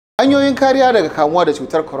Hanyoyin kariya daga kamuwa da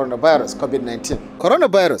cutar coronavirus COVID-19.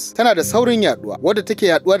 Coronavirus tana da saurin yaduwa wadda take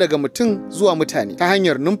yaduwa daga mutum zuwa mutane ta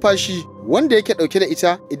hanyar numfashi. Wanda yake dauke da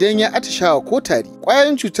ita idan ya atishawa ko tari.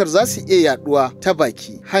 Ƙwayoyin cutar za su iya yaduwa ta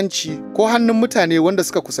baki, hanci ko hannun mutane wanda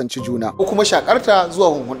suka kusanci juna ko kuma shakarta zuwa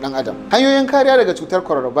hunhun ɗan adam. Hanyoyin kariya daga cutar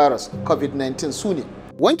coronavirus COVID-19 su ne: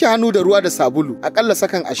 wanke hannu da ruwa da sabulu akalla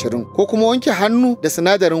sakan 20 ko kuma wanke hannu da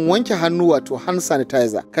sinadarin wanke hannu wato hand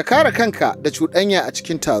sanitizer. Ka kare kanka da cuɗanya a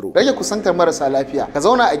cikin taro. Rage kusantar marasa lafiya. Ka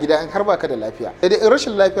zauna a gida in har baka da lafiya. Sai dai in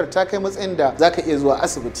rashin lafiyar ta kai matsayin da zaka iya zuwa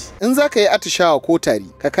asibiti. In zaka yi atishawa ko tari,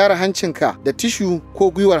 ka kare hancinka da tishu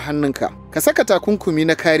ko gwiwar hannunka. Ka saka takunkumi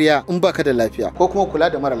na kariya in baka da lafiya ko kuma kula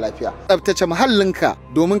da mara lafiya. Tsaftace muhallinka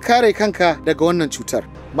domin kare kanka daga wannan cutar.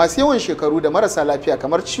 Masu yawan shekaru da marasa lafiya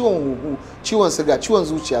kamar ciwon huhu, ciwon siga, ciwon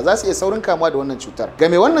zuciya za su iya saurin kamuwa da wannan cutar. Ga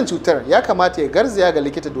mai wannan cutar ya kamata ya garzaya ga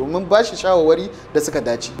likita domin ba shi shawarwari da suka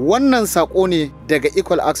dace. Wannan sako ne daga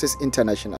Equal Access International.